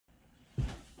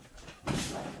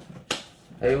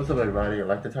Hey, what's up everybody? You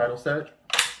like the title set?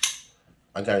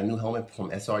 I got a new helmet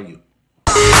from S.R.U.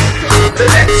 The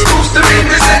next goes to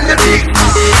business and the beat.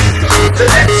 The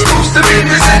next goes to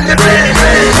business and the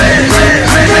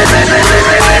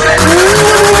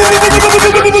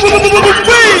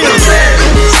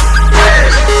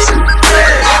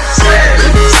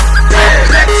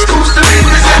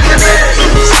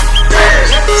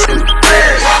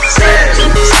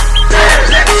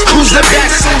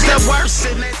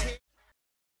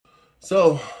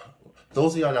So,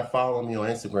 those of y'all that follow me on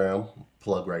Instagram,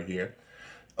 plug right here.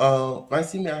 I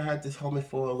see me, I had this helmet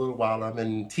for a little while. I've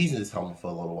been teasing this helmet for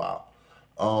a little while.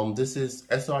 This is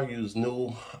S.R.U's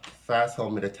new fast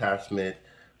helmet attachment,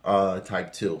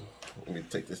 type 2. Let me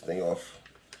take this thing off.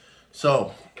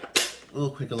 So, a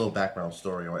little background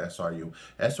story on S.R.U.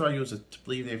 S.R.U is, I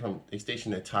believe they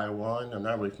stationed in Taiwan. I'm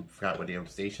not really forgot where they're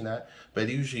stationed at, but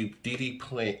they usually 3D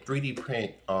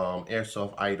print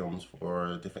airsoft items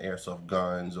for different airsoft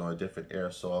guns or different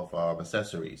airsoft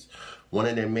accessories. One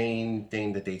of their main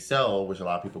thing that they sell, which a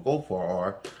lot of people go for,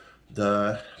 are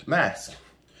the masks.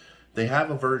 They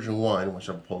have a version 1, which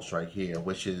I'm post right here,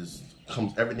 which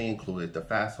comes everything included. The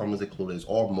fast helmet included, is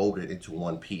all molded into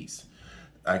one piece.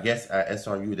 I guess at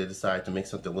S.R.U they decided to make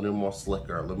something a little more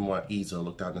slicker, a little more easier to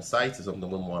look down the sights, and something a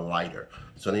little more lighter.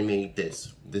 So they made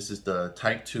this. This is the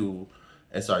Type 2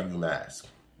 S.R.U mask.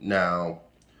 Now,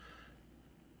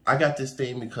 I got this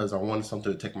thing because I wanted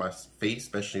something to take my face,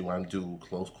 especially when I do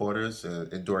close quarters,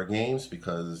 indoor games,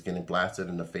 because getting blasted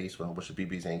in the face with a bunch of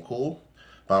BBs ain't cool.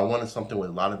 But I wanted something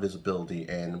with a lot of visibility,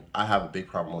 and I have a big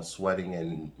problem with sweating,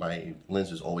 and my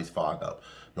lenses always fog up.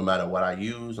 No matter what I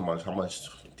use, no matter how much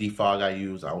defog I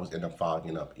use, I always end up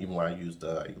fogging up, even when I use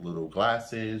the little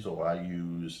glasses or I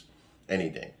use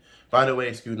anything. By the way,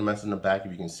 excuse the mess in the back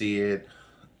if you can see it.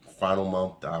 Final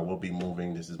month, I will be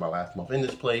moving. This is my last month in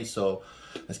this place, so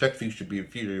expect future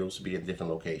videos to be at a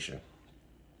different location.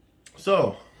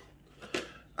 So,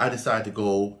 I decided to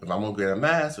go, if I'm gonna get a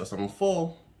mask or something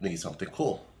full, need something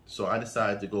cool. So I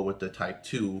decided to go with the Type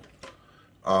 2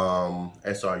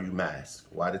 S.R.U mask.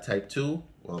 Why the Type 2?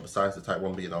 Well, besides the Type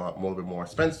 1 being a little bit more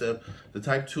expensive, the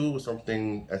Type 2 was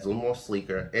something that's a little more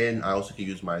sleeker, and I also could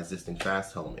use my existing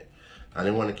fast helmet. I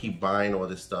didn't want to keep buying all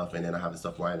this stuff and then I have this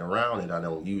stuff lying around and I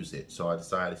don't use it. So I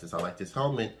decided, since I like this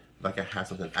helmet, if I could have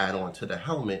something add on to the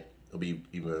helmet, it'll be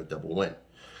even a double win.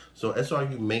 So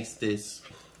S.R.U makes this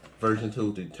version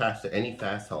 2 to attach to any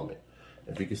fast helmet.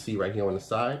 If you can see right here on the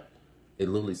side, it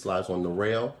literally slides on the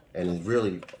rail, and it's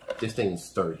really, this thing is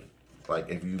sturdy. Like,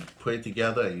 if you put it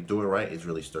together and you do it right, it's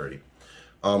really sturdy.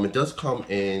 It does come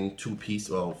in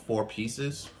 4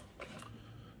 pieces.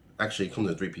 Actually, it comes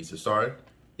in 3 pieces, sorry.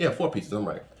 Yeah, 4 pieces, I'm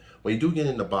right. When you do get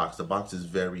in the box is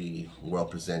very well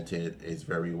presented. It's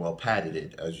very well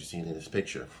padded, as you've seen in this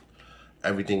picture.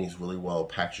 Everything is really well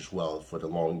packaged well for the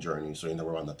long journey, so you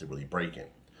never run nothing really breaking.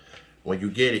 When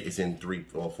you get it, it's in 3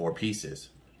 or 4 pieces.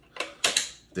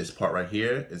 This part right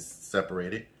here is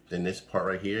separated. Then this part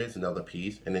right here is another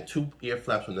piece. And then 2 ear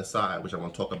flaps on the side, which I'm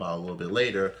going to talk about a little bit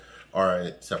later,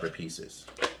 are separate pieces.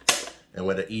 And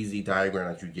with an easy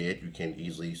diagram that you get, you can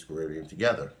easily screw everything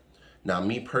together. Now,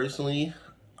 me personally,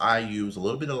 I use a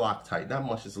little bit of Loctite. Not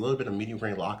much, just a little bit of medium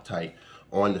grain Loctite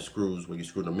on the screws where you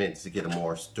screw them in to get a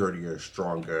more sturdier,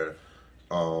 stronger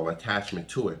attachment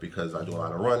to it, because I do a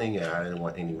lot of running and I didn't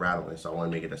want any rattling, so I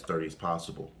want to make it as sturdy as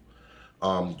possible.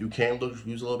 You can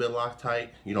use a little bit of Loctite.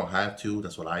 You don't have to.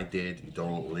 That's what I did. You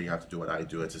don't really have to do what I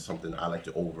do. It's just something I like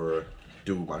to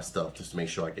overdo my stuff just to make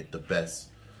sure I get the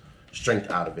best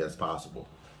strength out of it as possible.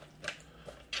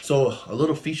 So, a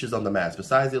little features on the mask.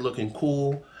 Besides it looking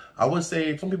cool, I would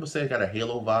say, some people say it got a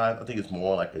Halo vibe. I think it's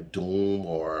more like a Doom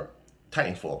or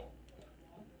Titanfall.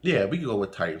 Yeah, we could go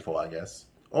with Titanfall, I guess.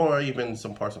 Or even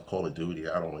some parts of Call of Duty.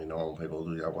 I don't really know. I don't play Call of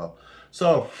Duty that well.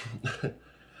 So,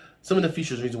 some of the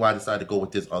features, reason why I decided to go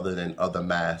with this other than other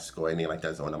masks or anything like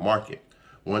that's on the market.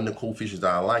 One of the cool features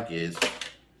that I like is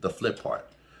the flip part.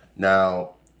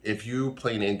 Now, if you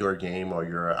play an indoor game or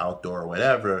you're outdoor or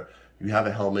whatever, you have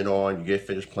a helmet on, you get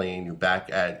finished playing, you're back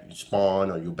at your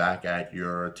spawn or you're back at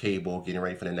your table getting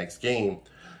ready for the next game,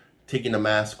 taking the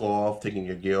mask off, taking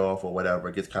your gear off or whatever,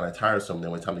 it gets kind of tiresome.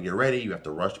 Then when it's time to get ready, you have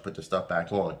to rush to put the stuff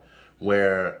back on.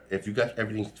 Where if you got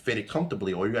everything fitted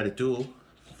comfortably, all you got to do,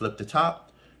 flip the top,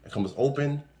 it comes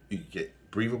open, you get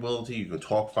breathability, you can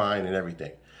talk fine and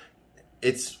everything.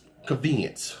 It's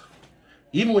convenience.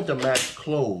 Even with the mask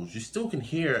closed, you still can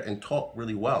hear and talk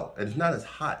really well. And it's not as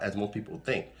hot as most people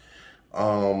think.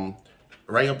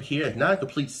 Right up here, it's not a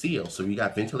complete seal, so you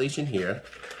got ventilation here.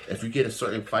 If you get a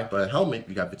certain type of helmet,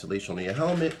 you got ventilation on your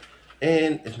helmet,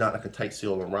 and it's not like a tight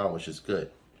seal around, which is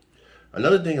good.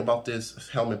 Another thing about this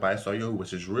helmet by S.R.U,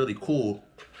 which is really cool,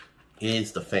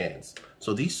 is the fans.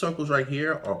 So these circles right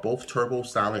here are both turbo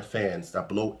silent fans that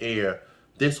blow air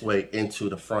this way into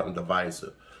the front of the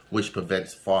visor, which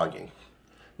prevents fogging.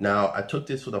 Now, I took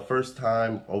this for the first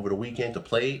time over the weekend to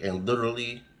play, and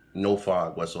literally no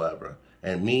fog whatsoever.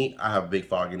 And me, I have a big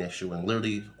fogging issue, and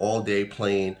literally all day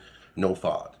playing, no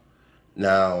fog.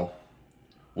 Now,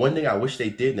 one thing I wish they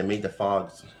did that made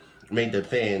the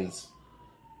fans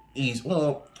ease.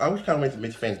 Well, I wish kind of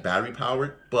make the fans battery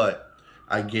powered, but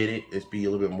I get it. It's be a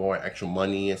little bit more extra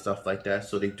money and stuff like that.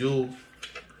 So they do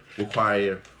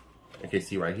require, you can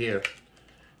see right here,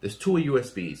 there's 2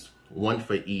 USBs, one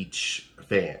for each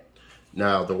fan.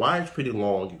 Now, the wire is pretty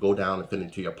long. You go down and fit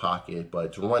into your pocket,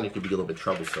 but to run, it could be a little bit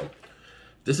troublesome.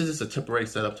 This is just a temporary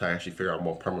setup to actually figure out a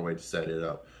more permanent way to set it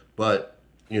up. But,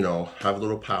 you know, have a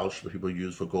little pouch that people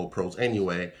use for GoPros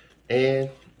anyway, and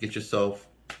get yourself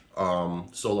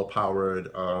solar powered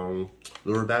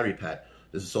little battery pack.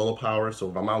 This is solar power, so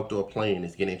if I'm outdoor playing,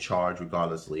 it's getting charged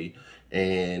regardlessly,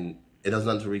 and it does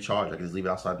nothing to recharge. I can just leave it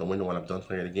outside the window when I'm done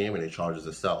playing the game, and it charges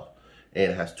itself. And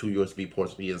it has 2 USB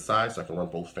ports on either side, so I can run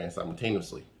both fans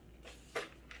simultaneously.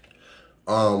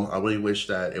 I really wish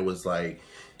that it was like,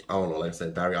 I don't know, like I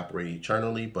said, battery operated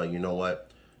eternally, but you know what?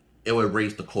 It would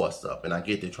raise the cost up, and I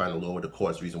get they're trying to lower the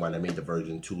cost, reason why they made the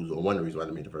version 2s, or one of the reasons why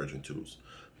they made the version 2s.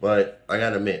 But I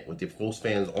gotta admit, with the both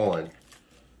fans on,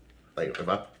 like if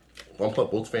I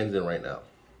unplug both fans in right now,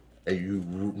 and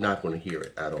you're not gonna hear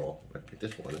it at all. Like get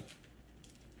this one.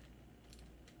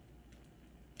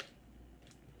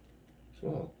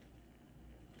 So,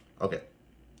 okay.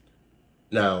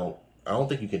 Now, I don't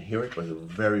think you can hear it, but it's a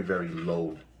very, very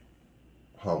low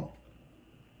hum.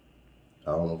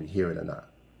 I don't know if you hear it or not.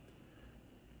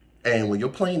 And when you're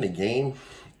playing the game,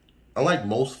 unlike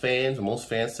most fan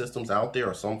systems out there,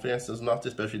 or some fan systems out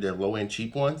there, especially their low-end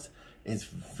cheap ones, it's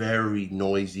very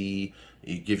noisy.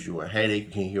 It gives you a headache.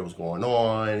 You can't hear what's going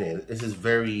on. And it's just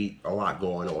a lot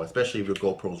going on, especially if your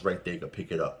GoPro's right there, you can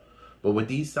pick it up. But with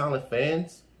these silent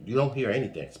fans, you don't hear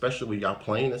anything, especially when y'all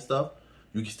playing and stuff.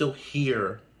 You can still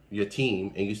hear your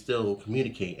team, and you still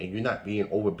communicate, and you're not being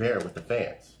overbearing with the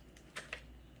fans.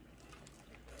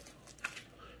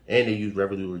 And they use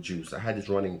regular juice. I had this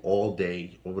running all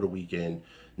day over the weekend,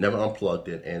 never unplugged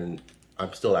it, and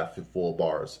I'm still at 4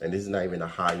 bars. And this is not even a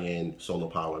high-end solar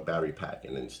power battery pack,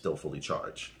 and it's still fully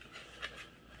charged.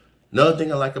 Another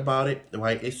thing I like about it,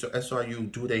 why S.R.U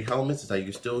do their helmets, is that you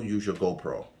can still use your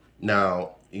GoPro.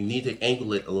 Now, you need to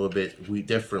angle it a little bit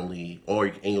differently, or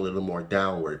you can angle it a little more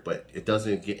downward, but it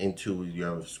doesn't get into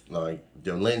your, like,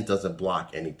 the lens doesn't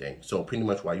block anything. So pretty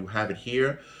much while you have it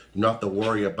here, you don't have to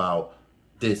worry about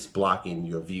this blocking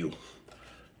your view.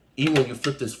 Even when you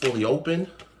flip this fully open,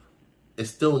 it's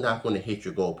still not going to hit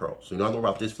your GoPro. So you don't have to worry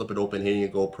about this flip it open, hitting your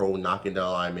GoPro, knocking the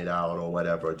alignment out or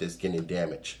whatever, or just getting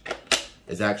damaged.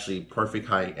 It's actually perfect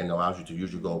height and allows you to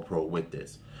use your GoPro with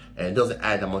this. And it doesn't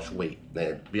add that much weight.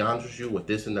 And to be honest with you, with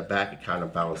this in the back, it kind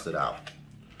of balances it out.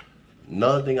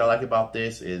 Another thing I like about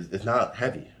this is it's not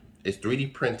heavy. It's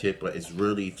 3D printed, but it's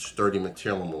really sturdy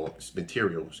material.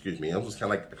 Excuse me. It's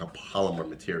kind of like a polymer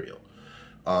material.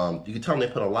 You can tell them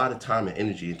they put a lot of time and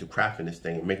energy into crafting this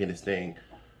thing and making this thing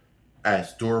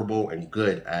as durable and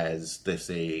good as, they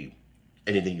say,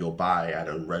 anything you'll buy at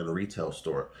a regular retail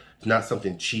store. It's not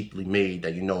something cheaply made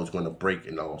that you know is going to break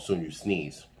and as soon as you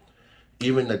sneeze.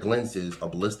 Even the lenses are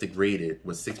ballistic rated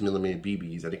with 6mm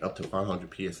BBs, I think up to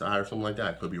 500 PSI or something like that.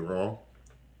 I could be wrong.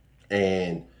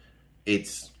 And we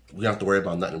don't have to worry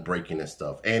about nothing breaking and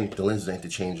stuff. And the lenses are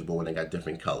interchangeable and they got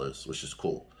different colors, which is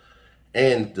cool.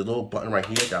 And the little button right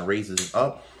here that raises it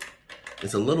up,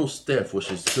 it's a little stiff,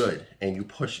 which is good. And you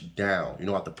push down. You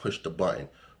don't have to push the button,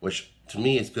 which to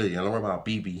me is good. You don't worry about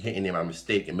BB hitting it by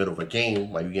mistake in the middle of a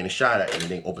game while you're getting a shot at it and the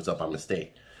thing opens up by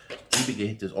mistake. BB can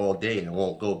hit this all day and it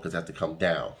won't go because it has to come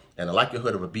down. And the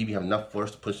likelihood of a BB having enough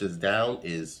force to push this down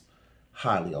is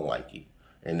highly unlikely.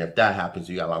 And if that happens,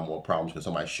 you got a lot more problems because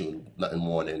somebody's shooting nothing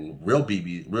more than real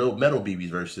metal BBs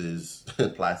versus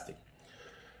plastic.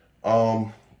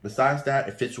 Besides that,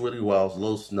 it fits really well. It's a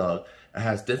little snug. It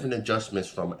has different adjustments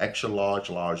from extra large,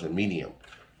 large, and medium.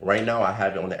 Right now, I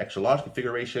have it on the extra large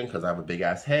configuration because I have a big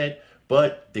ass head.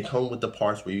 But they come with the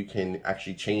parts where you can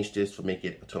actually change this to make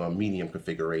it to a medium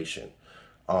configuration.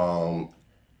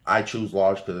 I choose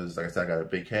large because, like I said, I got a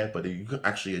big head, but you can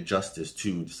actually adjust this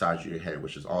to the size of your head,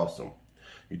 which is awesome.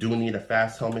 You do need a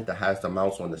fast helmet that has the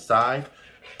mounts on the side,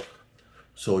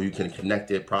 so you can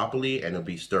connect it properly and it'll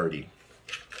be sturdy.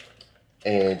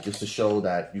 And just to show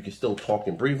that you can still talk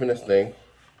and breathe in this thing,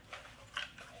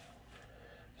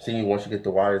 See, once you get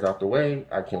the wires out the way,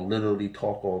 I can literally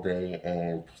talk all day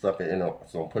and stuff it in.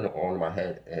 So I'm putting it on my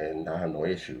head and I have no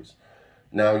issues.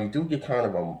 Now you do get kind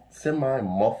of a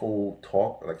semi-muffled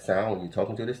talk, like sound when you're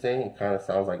talking to this thing. It kind of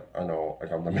sounds like, I know,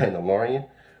 like I'm the Mandalorian,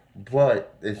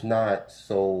 but it's not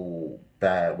so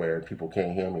bad where people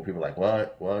can't hear me. People are like,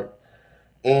 what?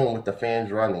 And with the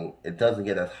fans running, it doesn't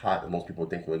get as hot as most people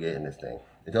think we'll get in this thing.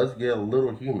 It does get a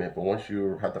little humid, but once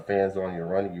you have the fans on and you're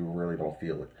running, you really don't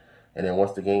feel it. And then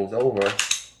once the game's over,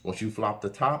 once you flop the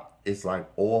top, it's like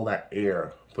all that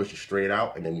air pushes straight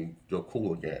out, and then you'll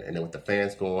cool again. And then with the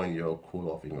fans going, you'll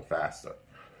cool off even faster.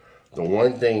 The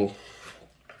one thing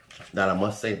that I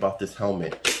must say about this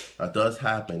helmet that does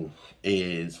happen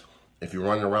is if you're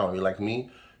running around, you're like me,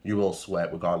 you will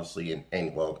sweat regardlessly in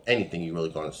anything you're really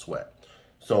going to sweat.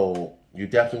 So you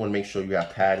definitely want to make sure you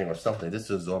have padding or something. This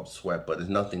absorbs sweat, but there's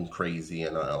nothing crazy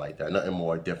and nothing like that. Nothing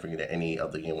more different than any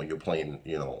other game when you're playing,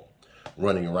 you know,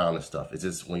 running around and stuff. It's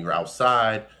just when you're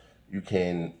outside, you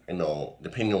can, you know,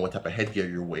 depending on what type of headgear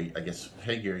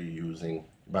headgear you're using,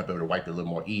 you might be able to wipe it a little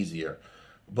more easier.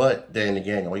 But then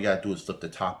again, all you gotta do is flip the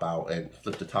top out and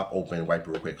flip the top open, wipe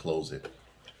it real quick, close it.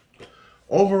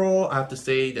 Overall, I have to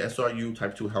say the S.R.U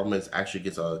Type 2 helmets actually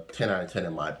gets a 10 out of 10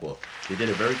 in my book. They did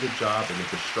a very good job in the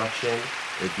construction.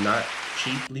 It's not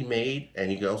cheaply made, and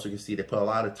you can also see they put a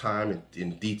lot of time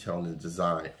in detail in the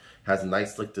design. It has a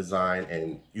nice slick design,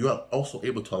 and you are also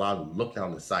able to allow them to look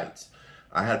down the sights.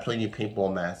 I had plenty of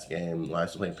paintball masks, and when I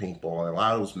was playing paintball, and a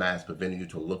lot of those masks prevented you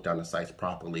to look down the sights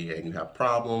properly, and you have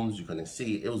problems, you couldn't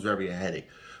see. It was very a headache.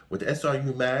 With the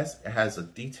S.R.U mask, it has a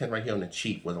D10 right here on the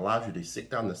cheek, which allows you to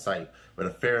sit down the sight with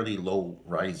a fairly low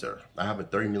riser. I have a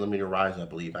 30mm riser, I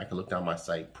believe. I can look down my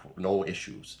sight, no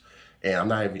issues.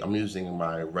 And I'm using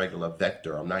my regular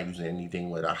vector. I'm not using anything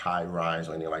with a high rise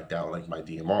or anything like that, like my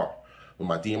DMR. With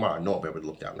my DMR, I know I'll be able to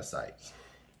look down the sights.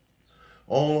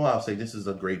 Oh, I'll say this is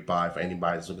a great buy for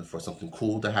anybody that's looking for something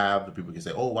cool to have. The people can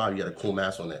say, oh, wow, you got a cool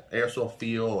mask on the airsoft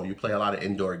field, or you play a lot of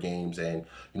indoor games and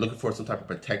you're looking for some type of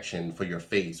protection for your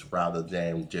face rather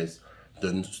than just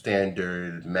the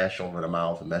standard mesh over the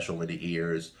mouth and mesh over the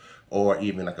ears, or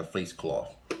even like a face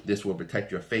cloth. This will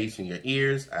protect your face and your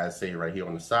ears, as say right here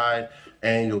on the side,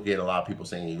 and you'll get a lot of people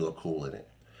saying you look cool in it.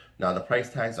 Now, the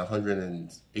price tag is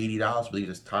 $180. I believe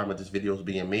this time of this video is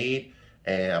being made,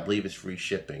 and I believe it's free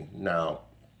shipping. Now,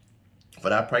 for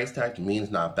that price tag, to me, it's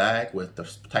not bad, with the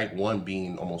Type 1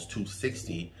 being almost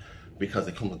 $260 because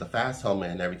it comes with the fast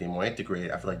helmet and everything more integrated.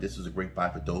 I feel like this is a great buy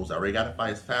for those that already got a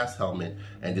fast helmet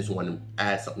and just want to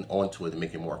add something onto it to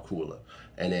make it more cooler.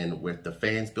 And then with the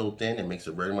fans built in, it makes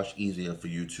it very much easier for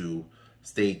you to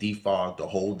stay defogged the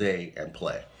whole day and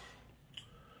play.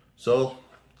 So,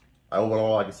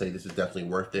 overall, I can say this is definitely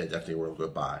worth it, definitely worth a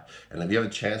good buy. And if you have a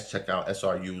chance, check out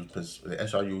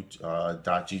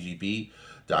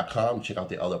sru-precision.com. Check out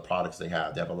the other products they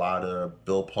have. They have a lot of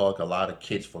build plug, a lot of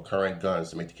kits for current guns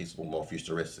to make the case a little more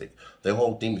futuristic. Their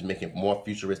whole theme is making more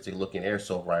futuristic looking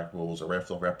airsoft rifles or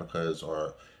airsoft replicas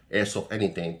or airsoft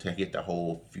anything to get that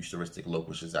whole futuristic look,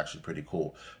 which is actually pretty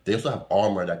cool. They also have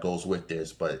armor that goes with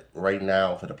this, but right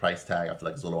now for the price tag, I feel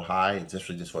like it's a little high. It's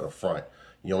just for the front.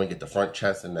 You only get the front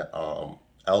chest and the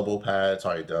elbow pads,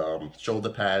 the shoulder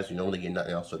pads. You don't really get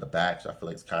nothing else for the back, so I feel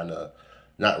like it's kind of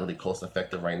not really cost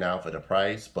effective right now for the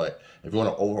price. But if you want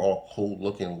an overall cool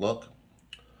looking look,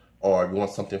 or you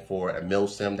want something for a mil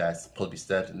sim that's supposed to be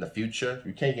set in the future,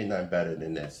 you can't get nothing better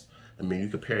than this. I mean, you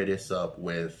could pair this up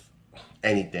with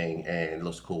anything and it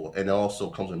looks cool. And it also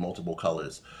comes with multiple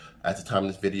colors. At the time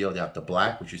of this video, they have the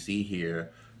black, which you see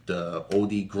here, the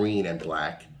OD green and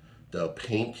black, the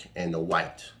pink and the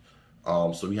white.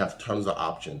 So we have tons of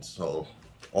options. So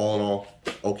all in all,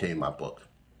 okay in my book.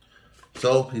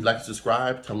 So please like and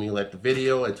subscribe, tell me you like the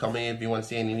video, and tell me if you want to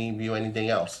see any review or anything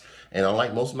else. And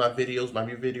unlike most of my videos, my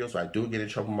review videos, I do get in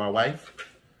trouble with my wife.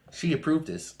 She approved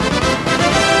this.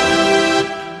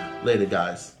 Later,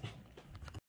 guys.